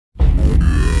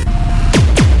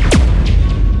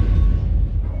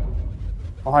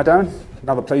Hi Darren,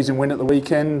 another pleasing win at the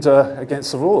weekend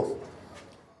against the Raw.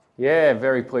 Yeah,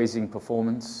 very pleasing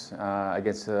performance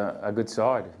against a good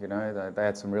side. You know, they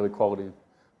had some really quality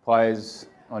players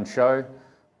on show,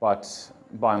 but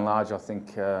by and large, I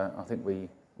think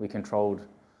we controlled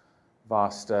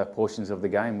vast portions of the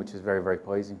game, which is very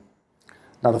pleasing.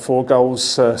 Another 4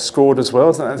 goals scored as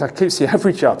well. That keeps the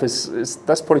average up.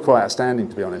 That's probably quite outstanding,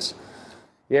 to be honest.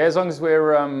 Yeah, as long as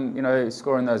we're you know,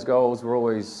 scoring those goals, we're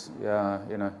always you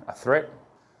know, a threat.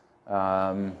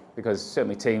 Because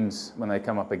certainly teams, when they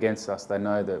come up against us, they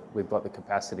know that we've got the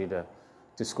capacity to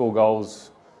score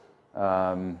goals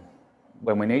when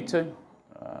we need to.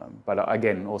 But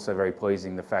again, also very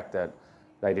pleasing the fact that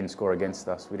they didn't score against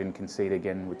us. We didn't concede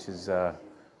again, which is,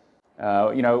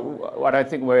 you know, I don't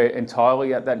think we're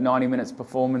entirely at that 90 minutes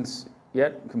performance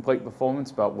yet, complete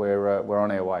performance, but we're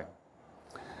on our way.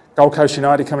 Gold Coast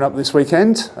United coming up this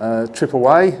weekend, trip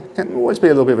away. Can always be a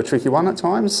little bit of a tricky one at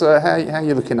times. How are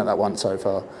you looking at that one so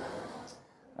far?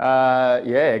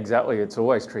 Yeah, exactly. It's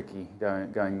always tricky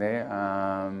going there.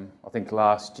 I think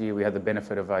last year we had the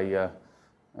benefit of a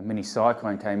mini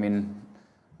cyclone came in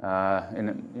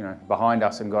you know, behind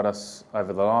us and got us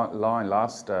over the line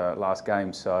last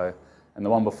game. So, and the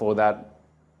one before that,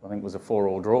 I think was a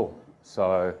 4-4 draw.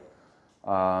 So,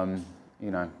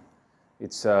 you know,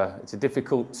 it's a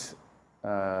difficult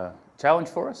challenge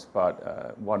for us,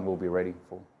 but one we'll be ready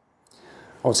for.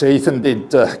 Obviously, Ethan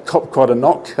did cop quite a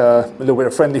knock, a little bit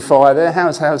of friendly fire there.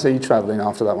 How's he travelling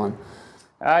after that one?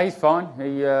 He's fine.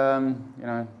 He, you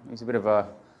know, he's a bit of a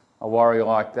warrior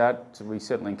like that. We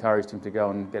certainly encouraged him to go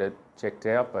and get it checked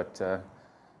out, but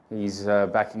he's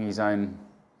backing his own,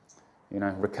 you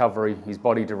know, recovery, his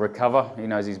body to recover. He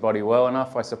knows his body well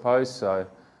enough, I suppose. So,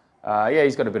 yeah,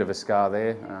 he's got a bit of a scar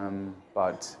there,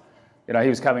 but you know, he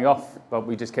was coming off, but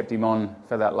we just kept him on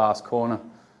for that last corner.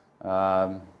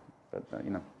 But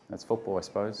you know, that's football, I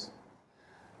suppose.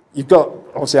 You've got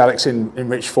obviously Alex in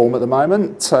rich form at the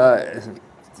moment.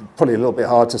 Probably a little bit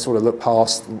hard to sort of look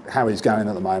past how he's going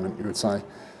at the moment, you would say.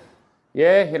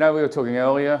 Yeah, you know, we were talking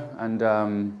earlier, and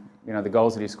you know, the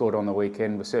goals that he scored on the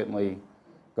weekend were certainly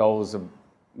goals of,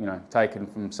 you know, taken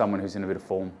from someone who's in a bit of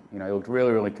form. You know, he looked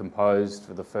really composed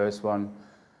for the first one.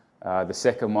 The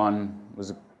second one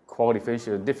was a quality finish,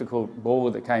 a difficult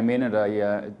ball that came in,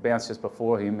 it bounced just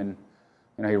before him, and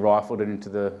you know, he rifled it into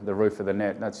the roof of the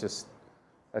net.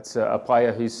 That's a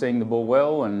player who's seeing the ball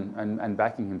well and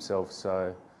backing himself.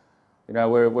 So, you know,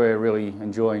 we're really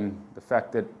enjoying the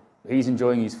fact that he's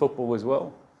enjoying his football as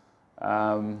well.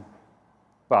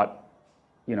 But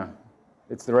you know,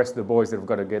 it's the rest of the boys that have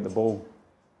got to get the ball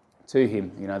to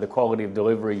him. You know, the quality of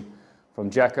delivery from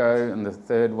Jacko and the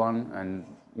third one, and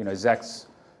you know, Zach's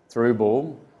through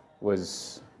ball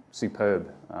was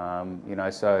superb. You know,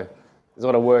 so there's a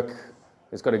lot of work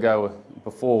that's got to go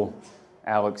before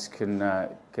Alex can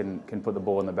put the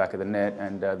ball in the back of the net,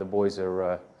 and the boys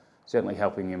are certainly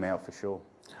helping him out for sure.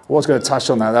 I was going to touch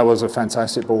on that. That was a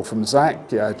fantastic ball from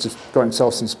Zach. Yeah, just got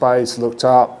himself some space, looked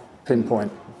up,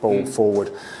 pinpoint ball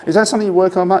forward. Is that something you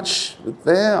work on much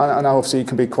there? I know obviously you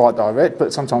can be quite direct,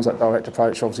 but sometimes that direct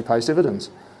approach obviously pays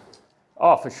dividends.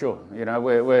 Oh, for sure. You know,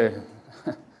 we're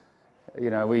you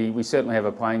know, we certainly have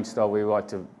a playing style. We like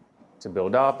to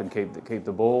build up and keep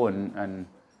the ball and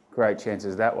create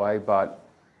chances that way. But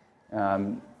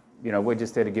you know, we're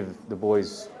just there to give the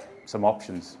boys some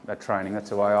options at training.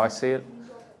 That's the way I see it.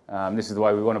 This is the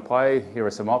way we want to play. Here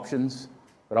are some options.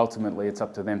 But ultimately, it's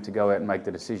up to them to go out and make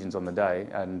the decisions on the day.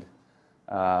 And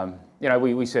you know,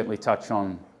 we certainly touch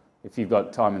on, if you've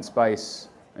got time and space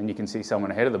and you can see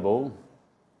someone ahead of the ball,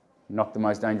 knock the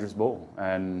most dangerous ball.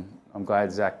 And I'm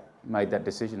glad Zach made that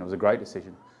decision. It was a great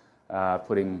decision,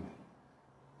 putting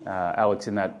Alex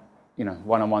in that, you know,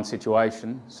 one-on-one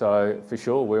situation. So for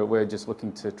sure, we're just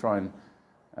looking to try and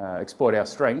exploit our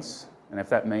strengths. And if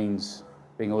that means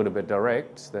being a little bit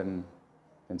direct, then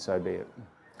so be it.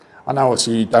 I know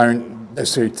obviously you don't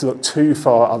necessarily look too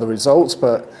far at other results,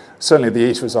 but certainly the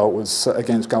East result was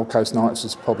against Gold Coast Knights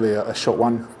was probably a short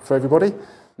one for everybody.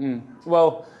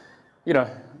 Well, you know,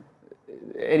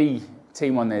 any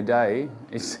team on their day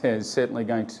is certainly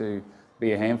going to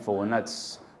be a handful, and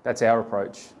that's our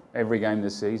approach every game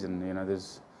this season. You know,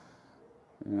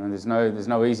 there's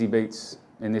no easy beats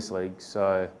in this league,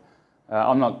 so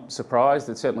I'm not surprised.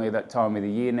 It's certainly at that time of the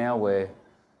year now where,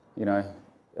 you know,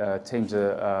 teams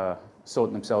are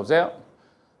sorting themselves out,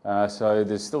 so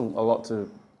there's still a lot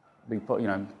to be, you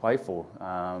know, play for.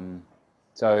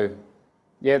 So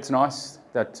yeah, it's nice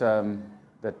that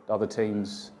that other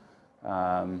teams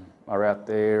are out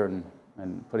there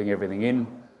and putting everything in,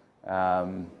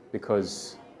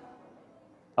 because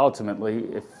ultimately,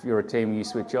 if you're a team and you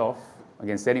switch off,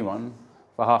 against anyone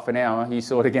for half an hour. You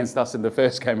saw it against us in the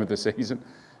first game of the season.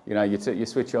 You know, you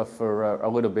switch off for a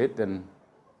little bit, then,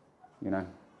 you know,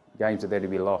 games are there to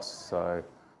be lost. So,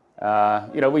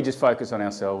 you know, we just focus on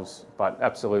ourselves, but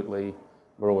absolutely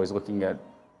we're always looking at,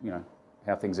 you know,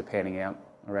 how things are panning out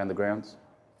around the grounds.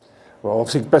 Well,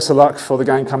 obviously, best of luck for the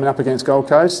game coming up against Gold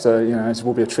Coast. You know, it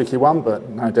will be a tricky one, but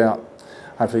no doubt,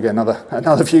 hopefully get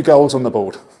another few goals on the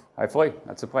board. Hopefully,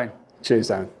 that's the plan. Cheers,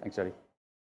 Darren. Thanks, Jody.